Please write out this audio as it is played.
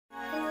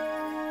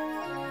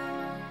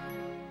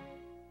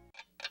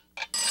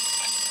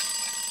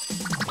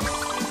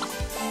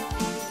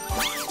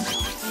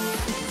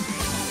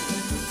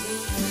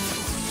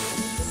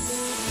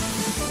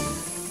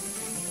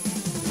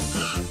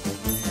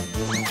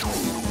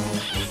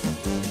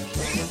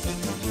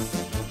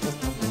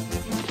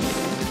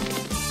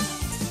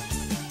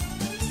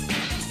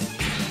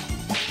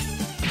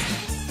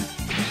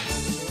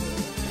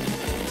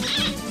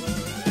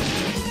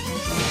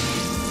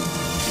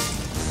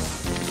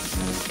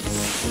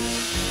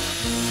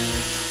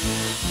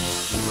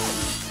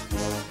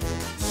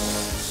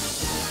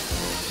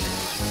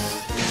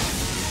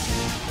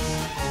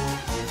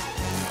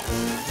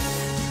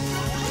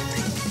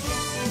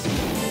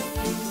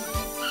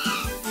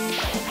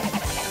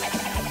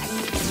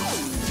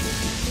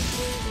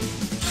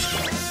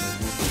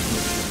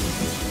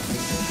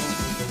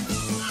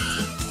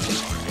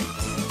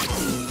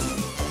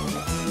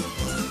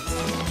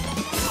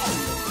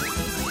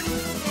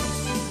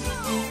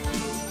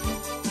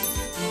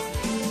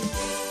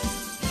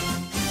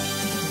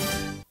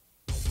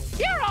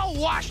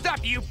washed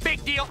up, you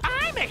big deal.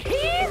 I'm a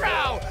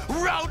hero!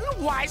 Rodent,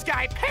 wise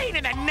guy, pain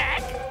in the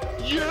neck.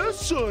 Yeah,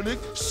 Sonic.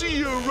 See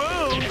you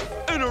around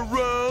and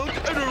around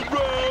and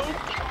around.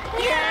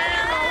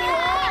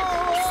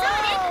 Yeah!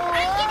 Sonic,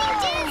 I'm getting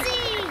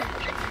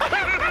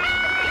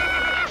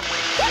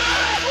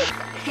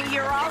dizzy!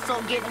 You're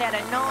also getting that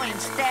annoying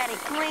static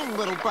cling,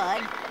 little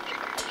bud.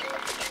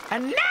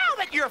 And now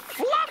that you're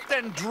fluffed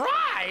and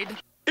dried...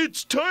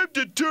 It's time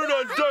to turn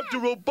on Dr.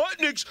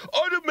 Robotnik's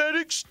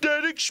automatic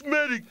static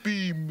schmatic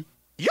beam.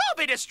 You'll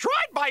be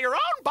destroyed by your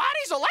own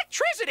body's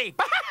electricity.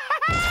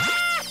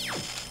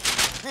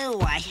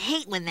 Ooh, I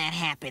hate when that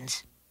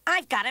happens.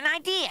 I've got an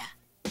idea.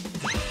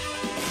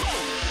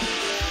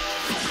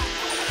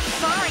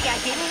 Sorry, I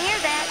didn't hear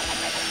that.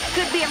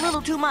 Could be a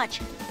little too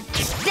much.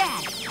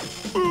 Static.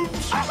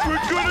 Oops,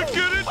 we're gonna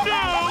get it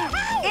now.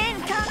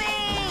 Incoming!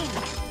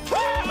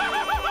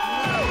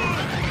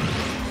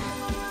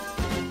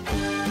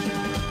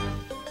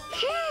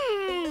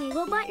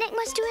 Robotnik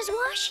must do his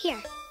wash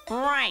here.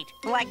 Right,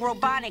 like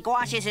Robotnik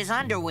washes his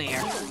underwear.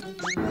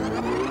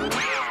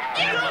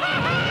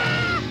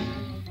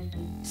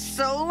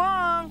 So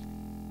long.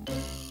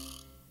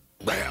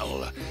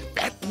 Well,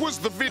 that was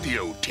the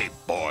videotape,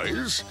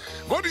 boys.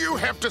 What do you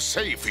have to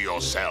say for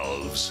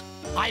yourselves?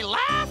 I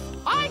laughed,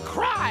 I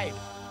cried.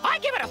 I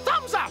give it a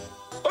thumbs up.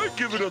 I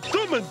give it a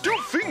thumb and 2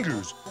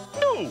 fingers.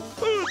 No,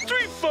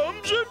 3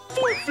 thumbs and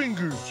 4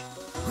 fingers.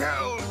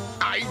 Well,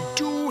 I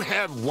do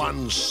have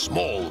one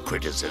small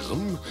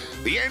criticism.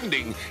 The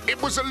ending,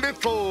 it was a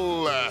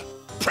little,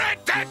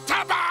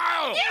 predictable!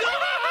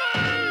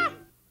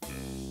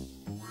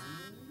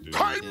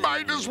 I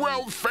might as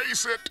well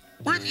face it.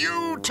 With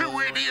you 2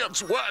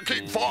 idiots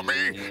working for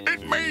me,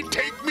 it may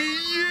take me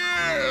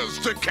years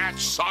to catch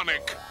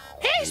Sonic.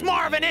 He's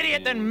more of an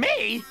idiot than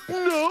me.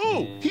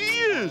 No, he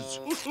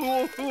is.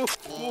 I'll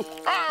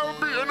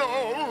be an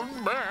old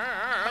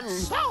man.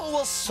 So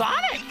will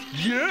Sonic.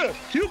 Yeah,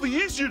 he'll be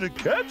easier to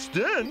catch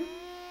then.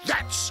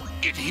 That's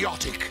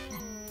idiotic.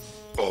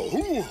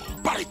 Oh,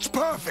 but it's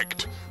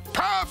perfect.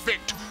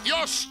 Perfect!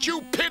 Your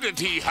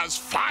stupidity has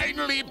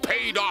finally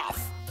paid off.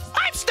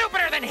 I'm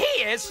stupider than he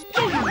is.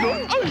 No, you're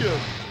not. I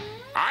am.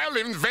 I'll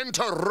invent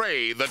a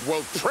ray that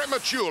will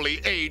prematurely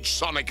age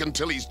Sonic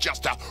until he's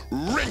just a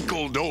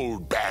wrinkled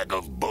old bag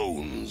of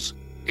bones.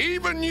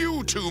 Even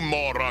you 2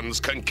 morons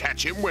can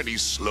catch him when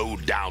he's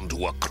slowed down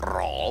to a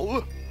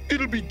crawl.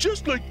 It'll be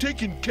just like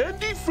taking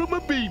candy from a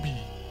baby.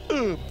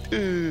 A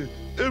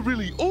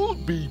really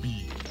old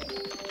baby.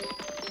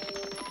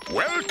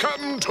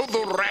 Welcome to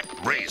the rat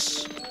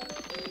race.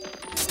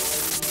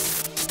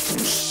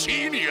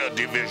 Senior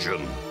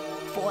Division.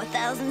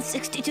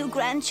 4,062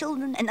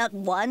 grandchildren, and not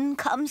one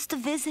comes to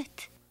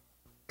visit.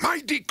 My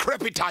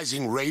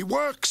decrepitizing ray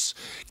works.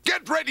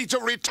 Get ready to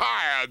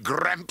retire,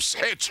 Gramps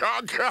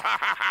Hedgehog.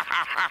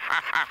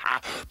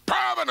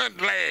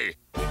 Permanently.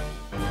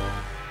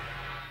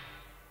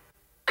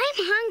 I'm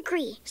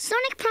hungry.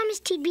 Sonic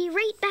promised he'd be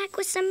right back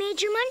with some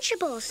major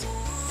Munchables.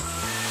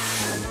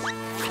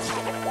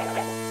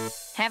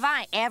 Have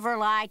I ever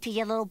lied to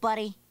you, little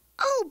buddy?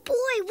 Oh,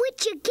 boy,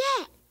 what'd you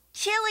get?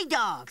 Chili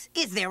dogs.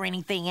 Is there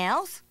anything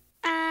else?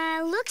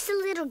 Looks a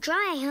little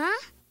dry, huh?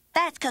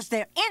 That's because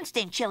they're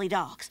instant chili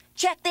dogs.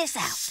 Check this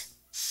out.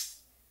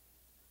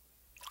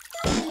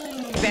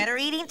 Better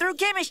eating through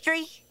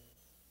chemistry.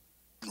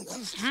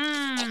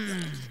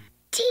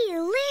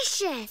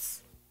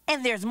 Delicious.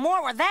 And there's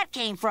more where that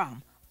came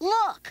from.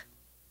 Look.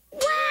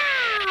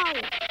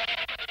 Wow!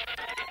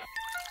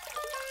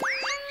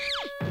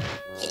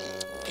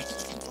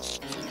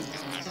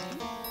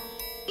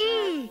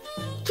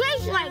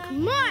 Tastes like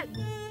mud.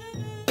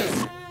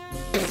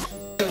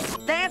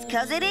 That's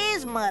because it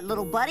is mud,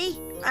 little buddy.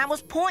 I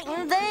was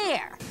pointing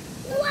there.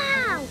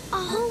 Wow, a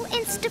whole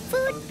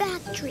Insta-food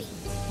factory.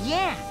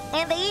 Yeah,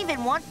 and they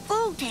even want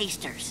food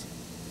tasters.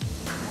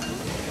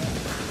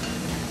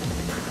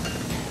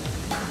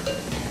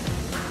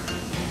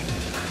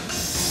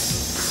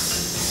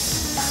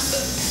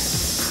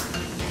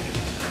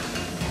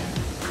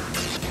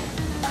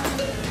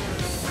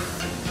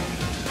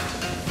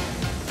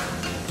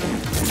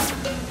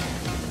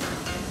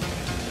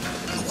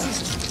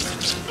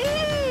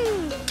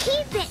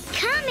 Keep it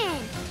coming.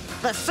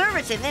 The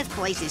service in this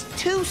place is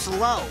too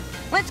slow.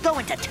 Let's go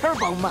into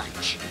Turbo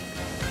Munch.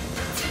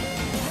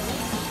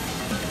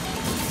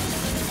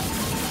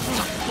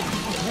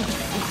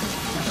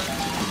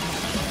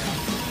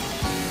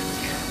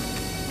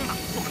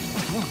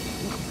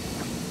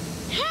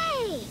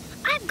 Hey,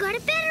 I've got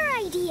a better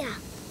idea.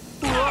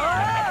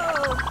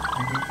 Whoa!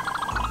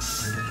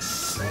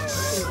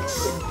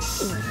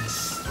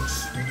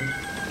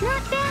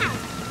 Not bad.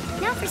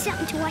 Now for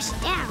something to wash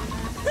it down.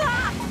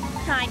 Ah!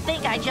 I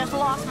think I just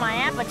lost my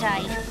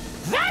appetite.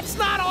 That's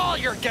not all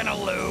you're gonna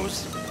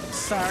lose.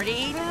 Sorry to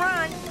eat and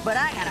run, but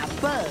I got a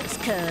buzz,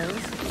 cuz.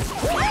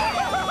 What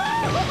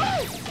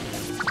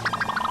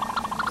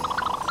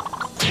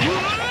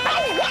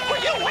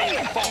were you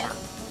waiting for?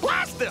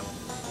 Blast him!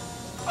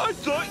 I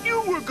thought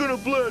you were gonna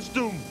blast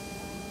him.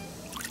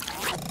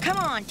 Come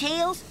on,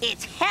 Tails.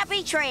 It's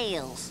happy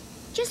trails.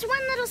 Just one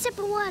little sip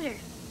of water.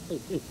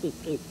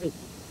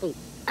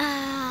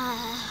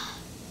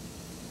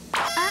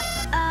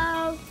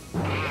 Uh-oh.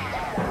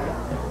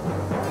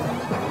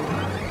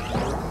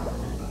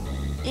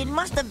 It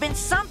must have been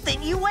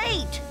something you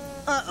ate.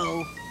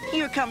 Uh-oh.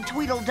 Here come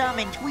Tweedledum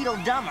and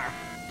Tweedledummer.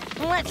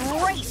 Let's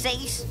race,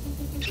 Ace.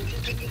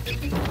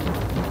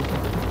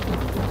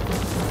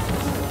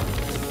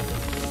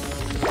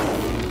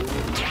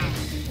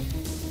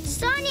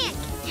 Sonic,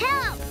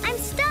 help! I'm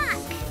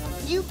stuck.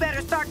 You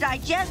better start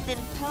digesting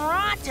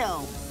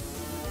pronto.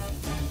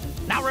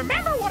 Now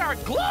remember what our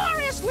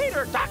glorious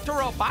leader, Dr.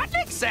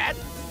 Robotnik, said?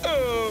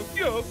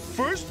 Yeah,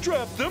 first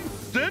trap them,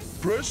 then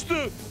press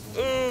the,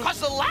 'Cause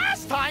the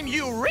last time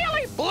you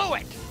really blew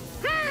it.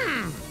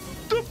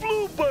 the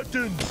blue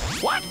button.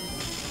 What?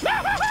 No!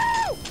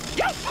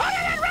 You put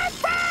it in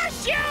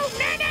reverse, you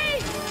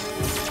ninny!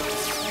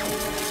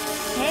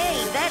 Hey,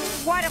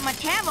 that's quite a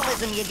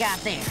metabolism you got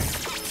there.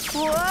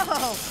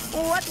 Whoa,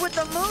 what's with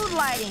the mood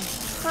lighting?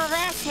 Oh,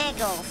 that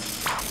tickles.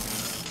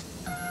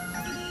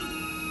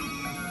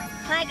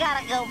 I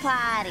gotta go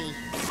potty.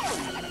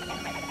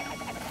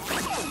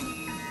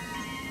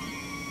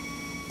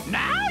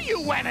 Now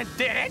you went and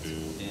did it.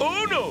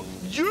 Oh no,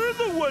 you're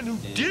the one who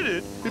did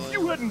it. If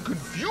you hadn't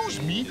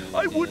confused me,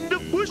 I wouldn't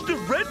have pushed the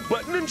red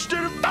button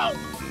instead of... No,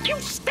 you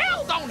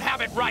still don't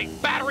have it right,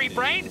 battery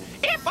brain.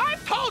 If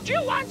I've told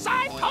you once,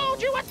 I've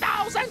told you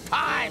 1,000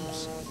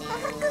 times.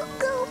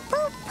 Goo-goo,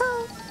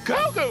 poo-poo.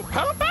 Goo-goo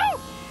poo-poo?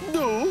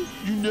 No,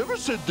 you never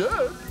said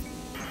that.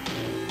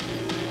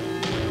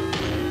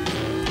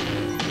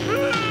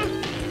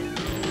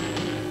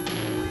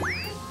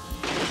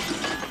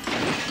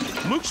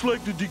 Looks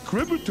like the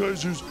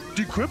decrepitizer's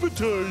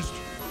decrepitized.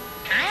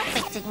 I'll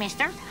fix it,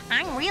 mister.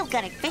 I'm real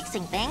good at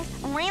fixing things.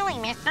 Really,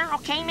 mister.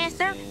 Okay,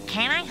 mister?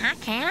 Can I, huh?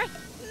 Can I?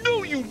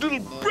 No, you little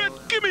brat,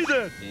 give me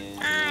that.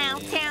 I'll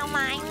tell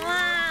my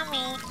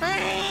mommy.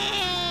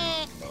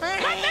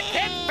 Let the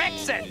kid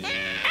fix it.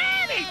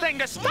 Anything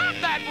to stop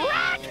that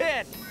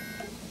rocket.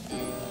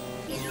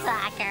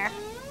 Sucker.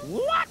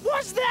 What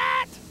was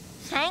that?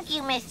 Thank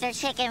you, Mr.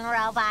 Chicken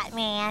Robot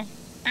Man.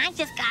 I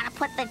just gotta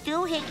put the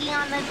doohickey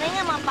on the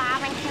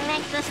thingamabob and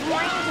connect the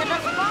spring to the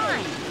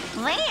spine.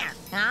 There,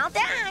 all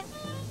done.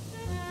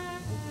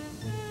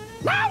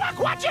 Now look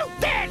what you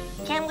did!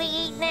 Can we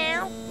eat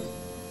now?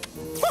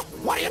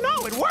 What do you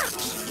know? It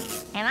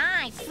works. And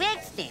I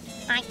fixed it.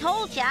 I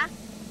told ya.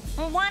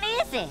 What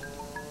is it?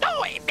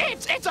 No,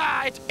 it's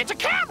a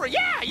camera.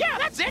 Yeah,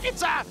 that's it.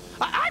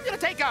 I'm gonna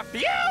take a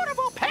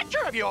beautiful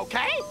picture of you,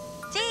 okay?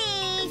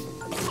 Geez,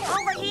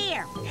 over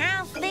here.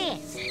 How's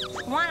this?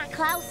 Want a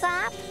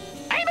close-up?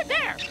 Aim it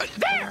there.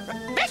 There.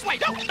 This way.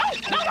 No,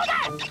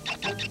 that.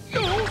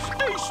 No,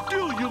 stay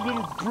still, you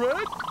little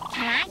brat.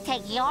 Can I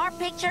take your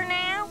picture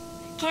now?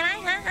 Can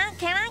I,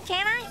 Can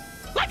I?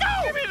 Let go.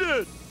 Give me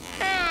that.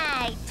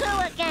 Hey, 2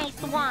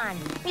 against 1.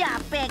 You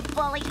big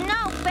bully.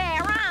 No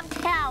fair, I'm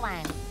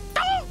telling.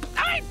 Oh,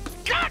 I've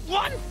got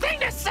one thing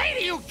to say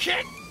to you,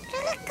 kid.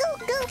 Goo,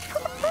 goo,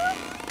 poo-poo.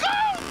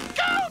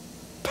 Go,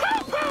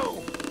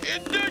 poo-poo.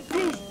 And that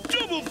goes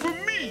double for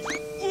me.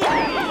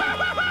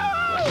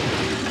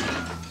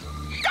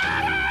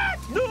 Got it!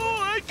 No,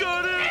 I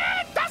got it.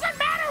 It doesn't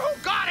matter who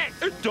got it.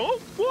 It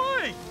don't?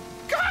 Why?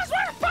 'Cause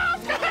we're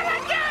both gonna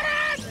get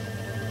it.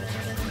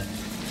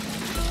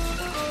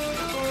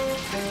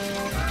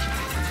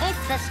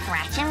 It's the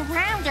Scratch and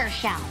Rounder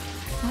Show.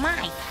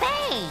 My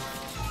fave.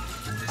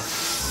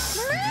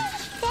 My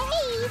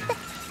fave.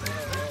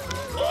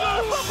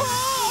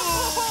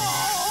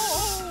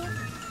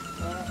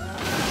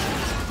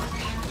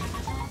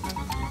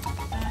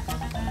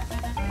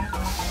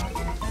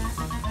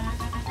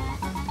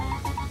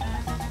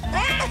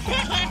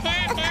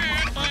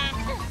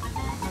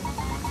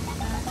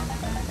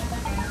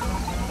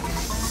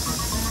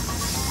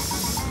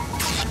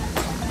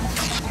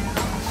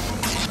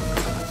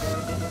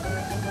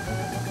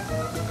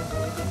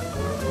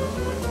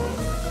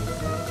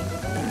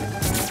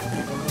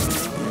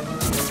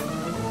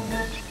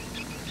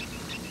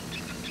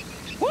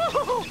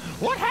 Whoa,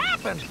 what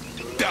happened?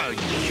 The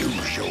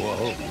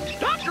usual.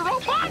 Dr.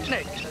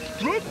 Robotnik.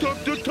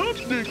 Dr.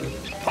 Topnik.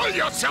 Pull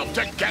yourself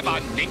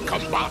together,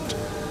 nincompoop.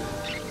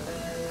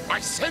 I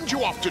send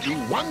you off to do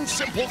one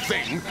simple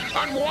thing,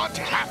 and what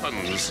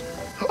happens?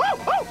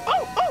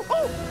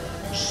 Oh!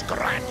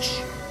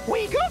 Scratch.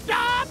 We goofed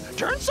up,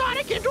 turned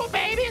Sonic into a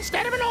baby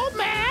instead of an old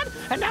man,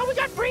 and now we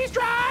got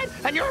freeze-dried,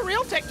 and you're a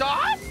real ticked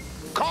off?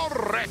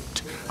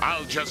 Correct.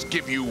 I'll just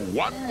give you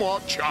one more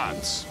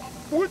chance.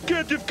 We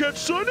can't have catch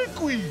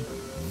Sonically.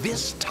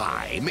 This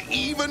time,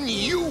 even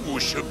you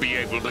should be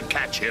able to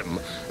catch him.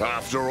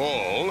 After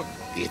all,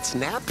 it's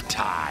nap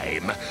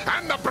time,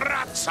 and the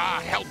brats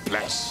are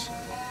helpless.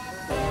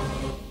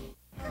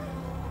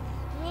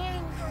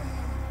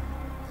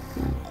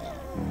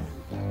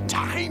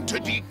 Time to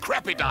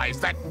decrepitize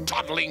that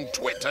toddling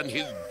twit and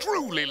his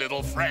drooly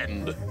little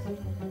friend.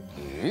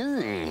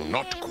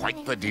 Not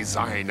quite the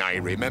design I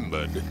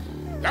remembered.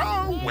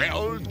 Oh,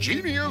 well,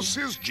 genius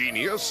is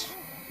genius.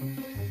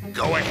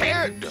 Go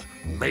ahead,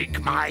 make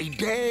my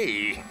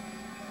day.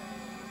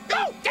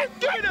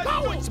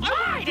 No, it's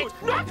mine! It's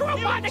Dr.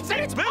 Robotnik said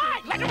it's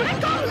mine! Let go!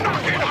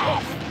 Knock it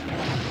off!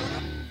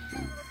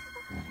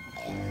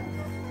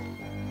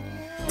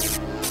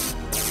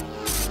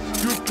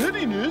 Your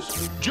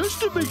pettiness, just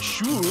to make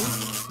sure.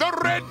 The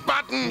red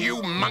button,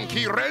 you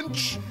monkey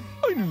wrench!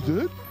 I knew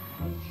that.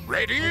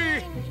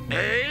 Ready,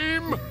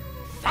 aim,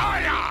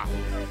 fire!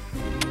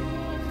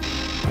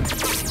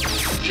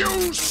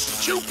 You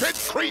stupid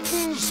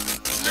cretins!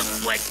 Look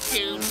what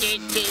you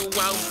did to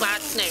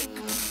Robotnik.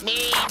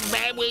 Me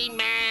very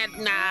mad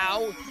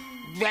now.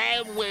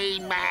 Very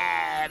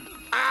mad.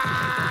 Ah!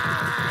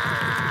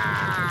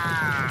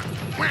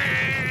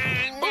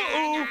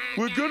 Uh-oh,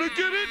 we're gonna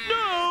get it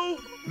now.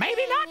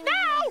 Maybe not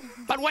now,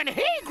 but when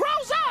he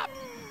grows up.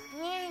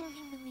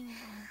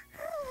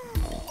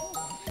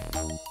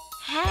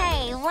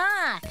 Hey,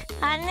 look,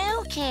 a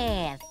new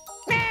kid.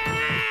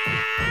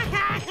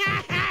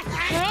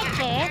 Hey,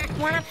 kid,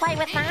 wanna play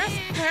with us?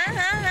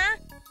 Huh?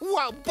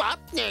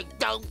 Robotnik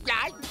don't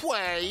like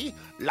play.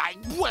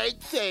 Like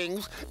break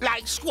things,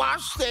 like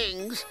squash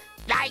things,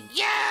 like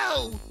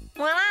you.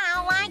 Well, I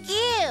don't like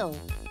you.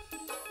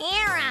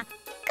 You're a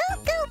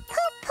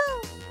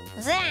goo-goo-poo-poo.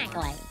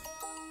 Exactly.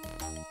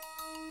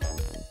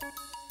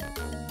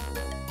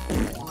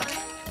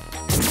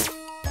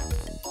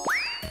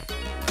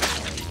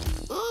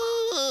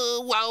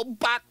 Ooh,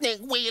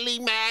 Robotnik really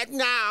mad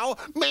now.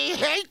 Me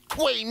hate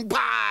Queen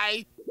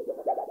Pie.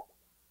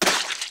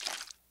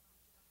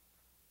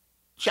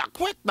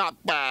 Chocolate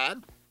not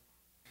bad,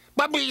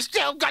 but me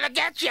still gonna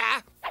get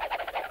ya.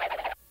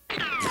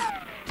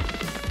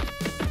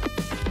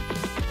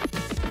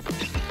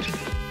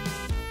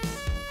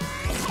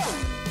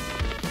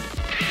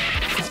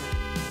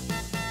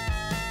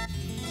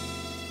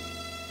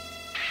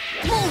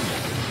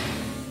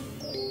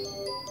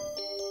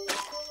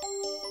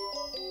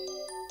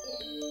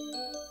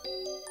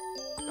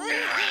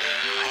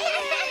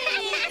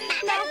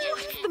 Now,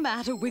 what's the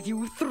matter with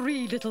you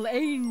three little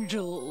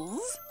angels?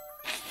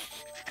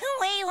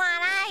 We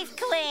want ice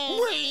cream.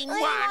 We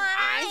want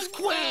ice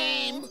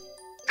cream.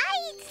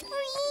 Ice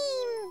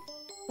cream.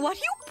 What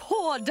you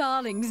poor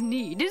darlings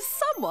need is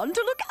someone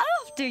to look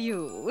after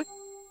you.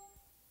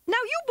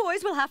 Now, you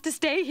boys will have to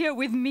stay here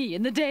with me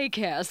in the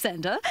daycare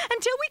center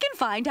until we can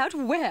find out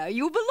where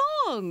you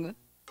belong.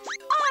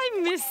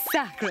 I'm Miss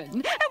Saccharine,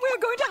 and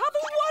we're going to have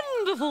a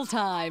wonderful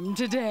time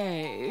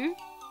today.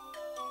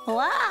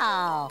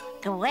 Whoa,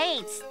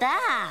 great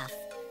stuff.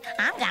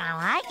 I'm gonna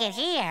like it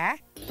here.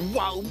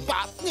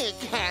 Robotnik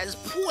has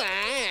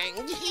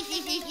planned.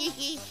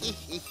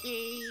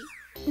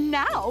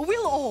 Now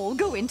we'll all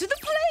go into the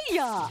play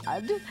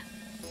yard.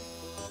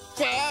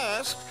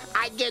 First,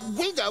 I get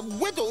rid of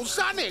Whittle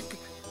Sonic,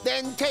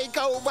 then take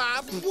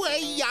over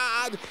play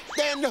yard,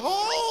 then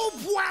whole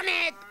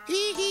planet.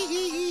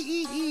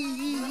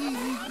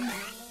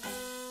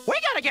 We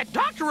gotta get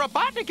Dr.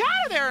 Robotnik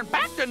out of there and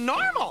back to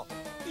normal.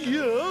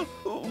 Yeah,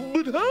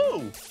 but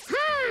how?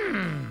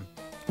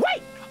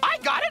 Wait, I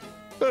got it.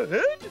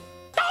 Ahead?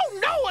 Oh,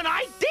 no, an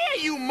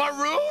idea, you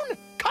maroon.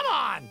 Come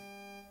on.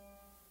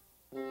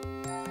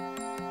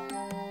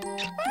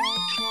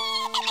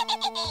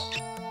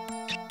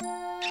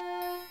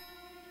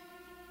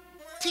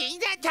 See,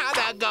 that's how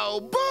to go.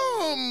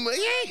 Boom!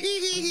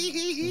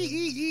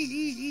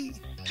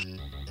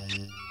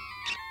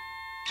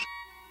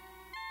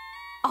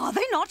 Are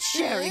they not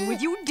sharing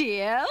with you,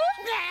 dear?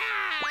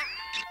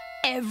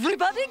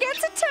 Everybody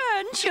gets a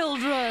turn,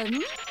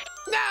 children.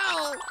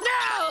 No,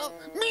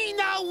 me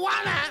no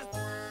wanna.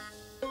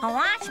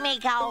 Watch me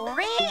go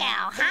real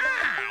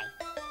high.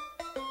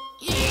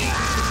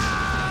 Yeah!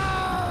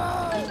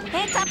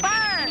 It's a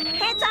bird.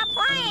 It's a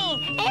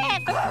plane.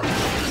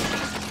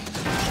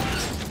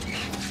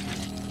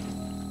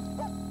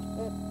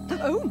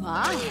 Oh,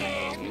 my.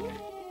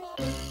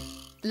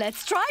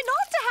 Let's try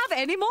not to have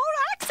any more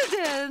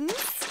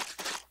accidents.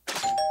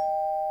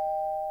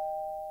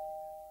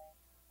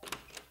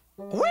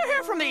 We're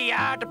here from the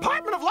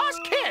Department of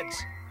Lost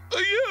Kids.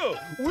 Yeah,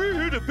 we're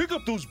here to pick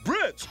up those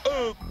brats.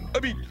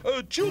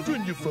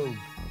 Children you found.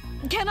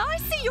 Can I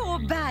see your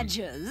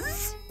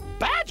badges?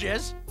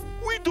 Badges?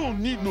 We don't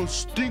need no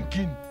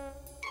stinking.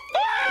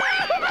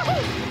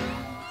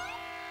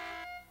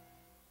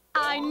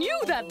 I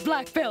knew that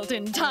black belt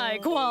in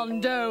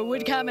Taekwondo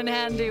would come in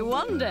handy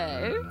one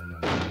day.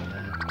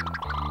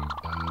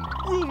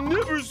 We'll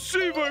never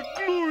save our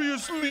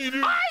glorious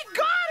leader. I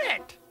got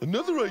it!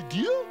 Another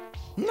idea?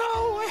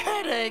 No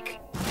headache.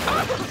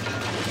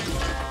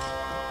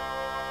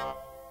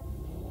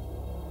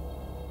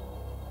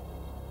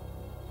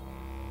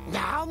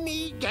 Now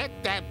me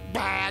get that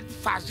bad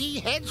fuzzy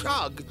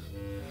hedgehog.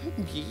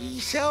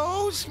 He's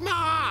so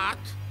smart.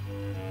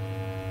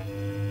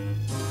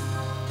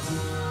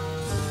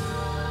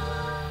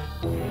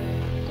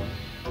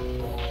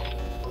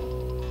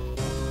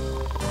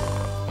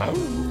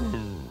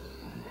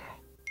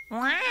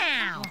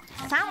 Wow,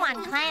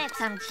 someone planted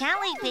some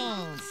jelly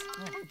beans.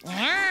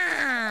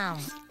 Yum.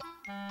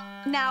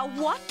 Now,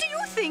 what do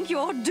you think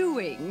you're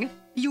doing?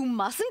 You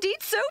mustn't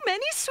eat so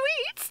many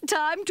sweets.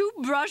 Time to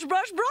brush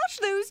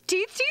those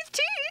teeth.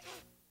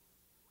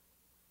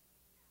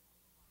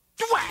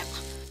 Thwart!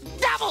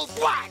 Double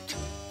thwart!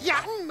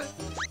 Yum!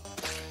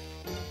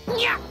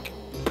 Yuck!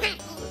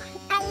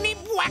 Only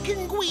black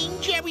and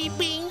green jelly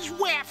beans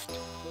left.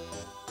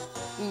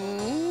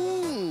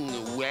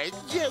 Red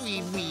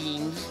jelly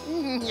beans.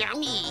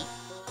 Yummy.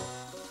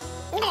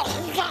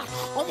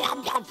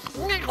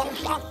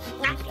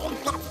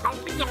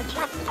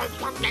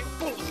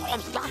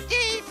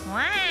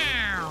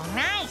 Wow,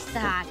 nice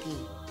doggy.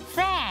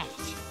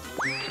 Fetch.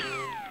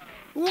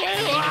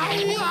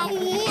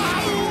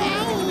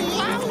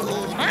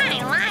 I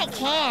like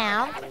him.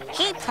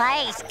 He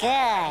plays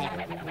good.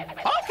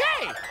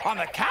 Okay, on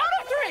the count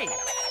of 3.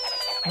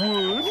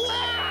 1,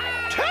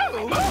 2.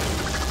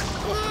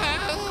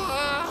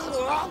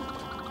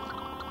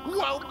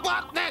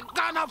 Robotnik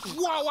gonna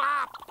blow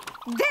up.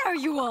 There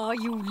you are,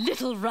 you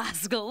little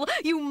rascal.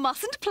 You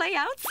mustn't play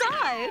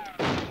outside.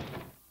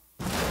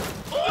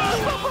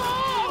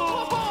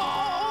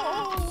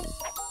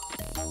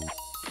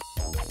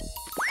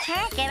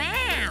 Check it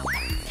out.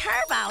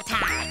 Turbo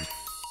type.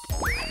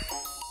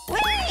 Whee!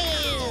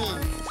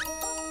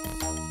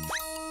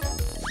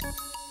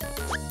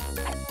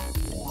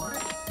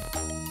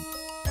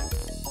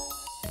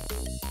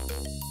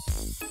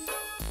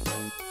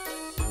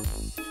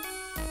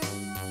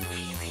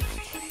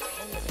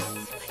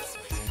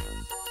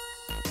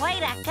 Way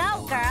to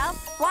go, girl.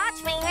 Watch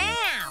me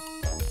now.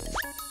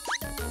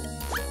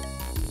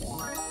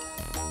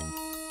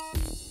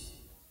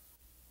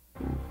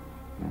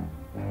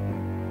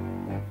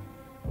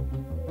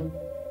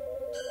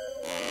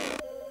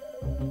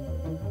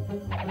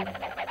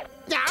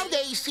 Now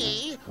they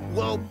see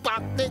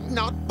Robotnik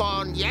not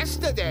born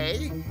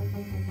yesterday.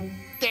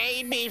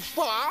 Day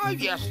before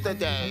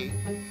yesterday.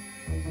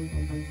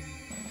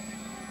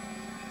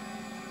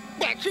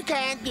 Bet you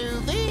can't do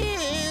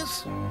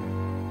this.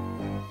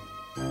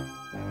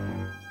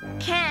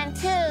 Can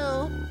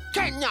too.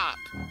 Cannot.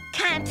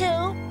 Can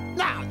too.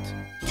 Not.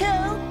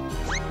 Two.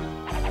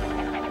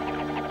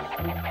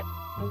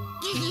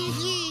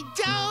 He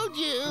told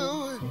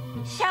you.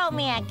 Show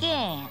me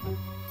again.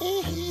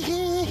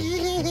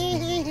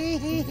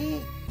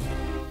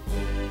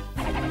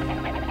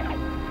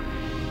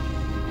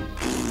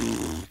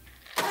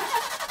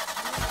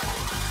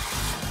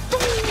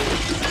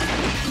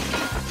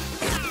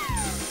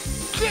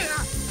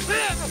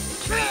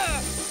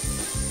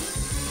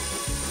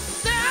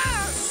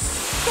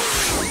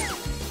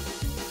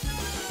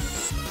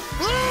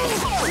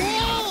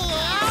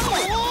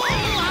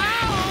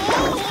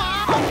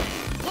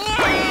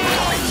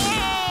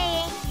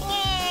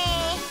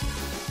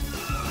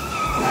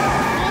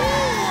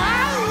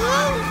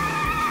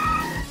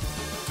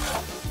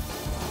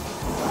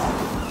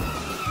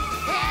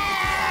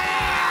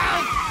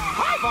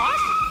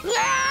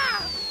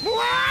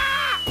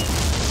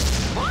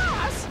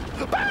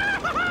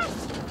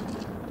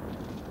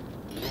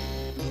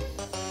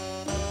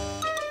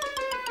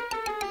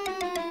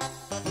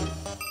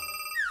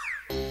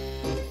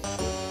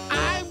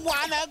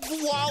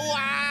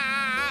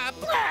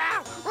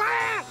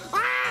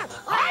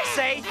 I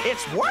say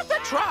it's worth a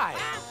try.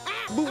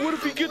 But what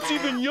if he gets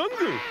even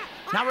younger?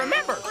 Now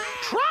remember,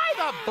 try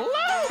the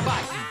blue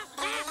button.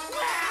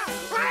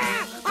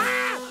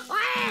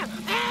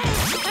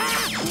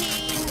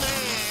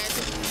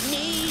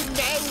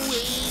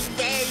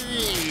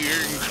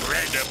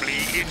 Incredibly,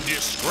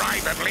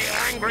 indescribably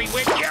angry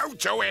with you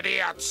two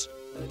idiots.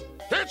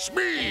 It's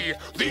me,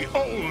 the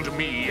old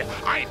me.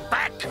 I'm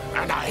back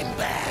and I'm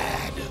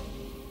bad.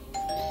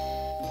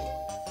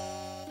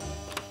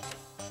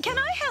 Can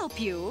I help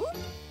you?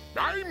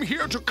 I'm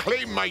here to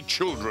claim my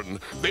children.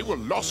 They were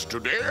lost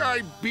today.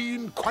 I've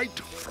been quite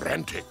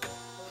frantic.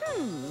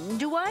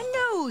 Do I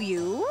know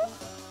you?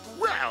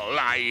 Well,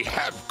 I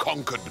have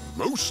conquered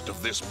most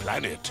of this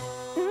planet.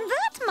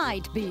 That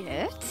might be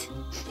it.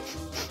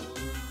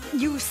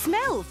 You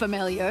smell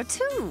familiar,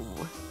 too.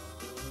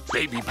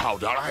 Baby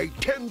powder, I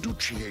tend to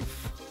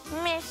chafe.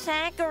 Miss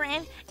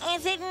Saccharin,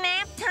 is it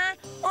nap time?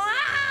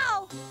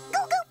 Wow!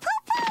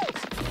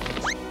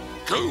 Goo-goo-poo-poo!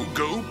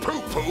 Goo-goo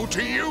poo-poo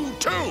to you,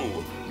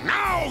 too.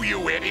 Now,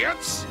 you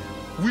idiots!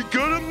 We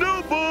got him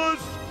now, boss!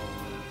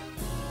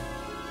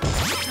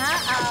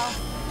 Uh-oh.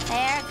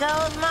 There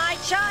goes my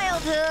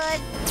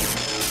childhood.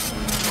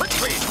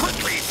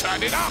 Quickly,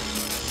 turn it up!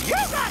 You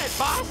got it,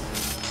 boss.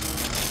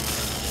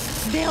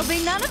 There'll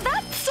be none of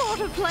that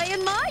sort of play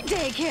in my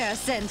daycare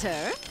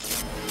center.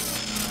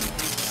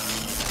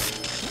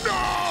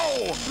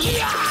 No!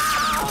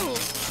 Yow!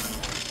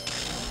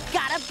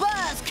 Got a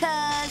buzz,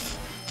 cuz.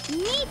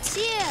 Me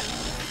too.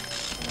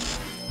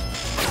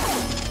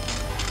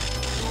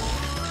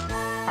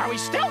 Are we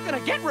still gonna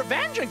get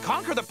revenge and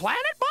conquer the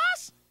planet,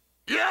 boss?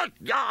 You're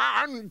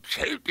darn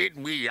tooted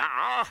we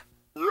are.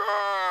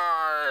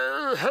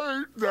 I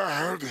hate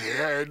that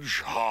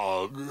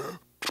hedgehog.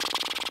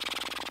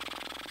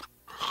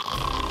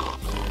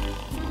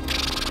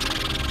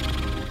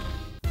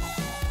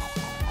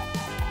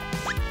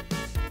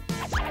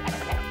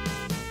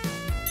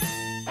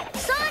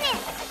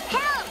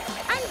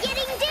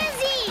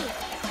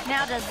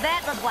 does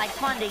that look like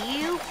fun to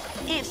you?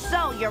 If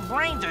so, your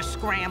brains are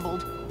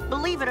scrambled.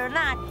 Believe it or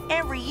not,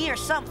 every year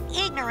some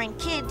ignorant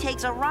kid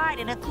takes a ride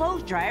in a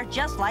clothes dryer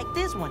just like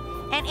this one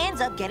and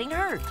ends up getting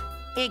hurt.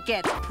 It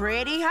gets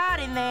pretty hot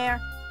in there,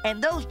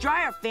 and those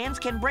dryer fins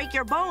can break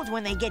your bones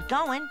when they get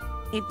going.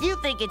 If you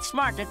think it's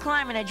smart to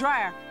climb in a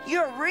dryer,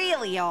 you're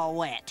really all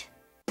wet.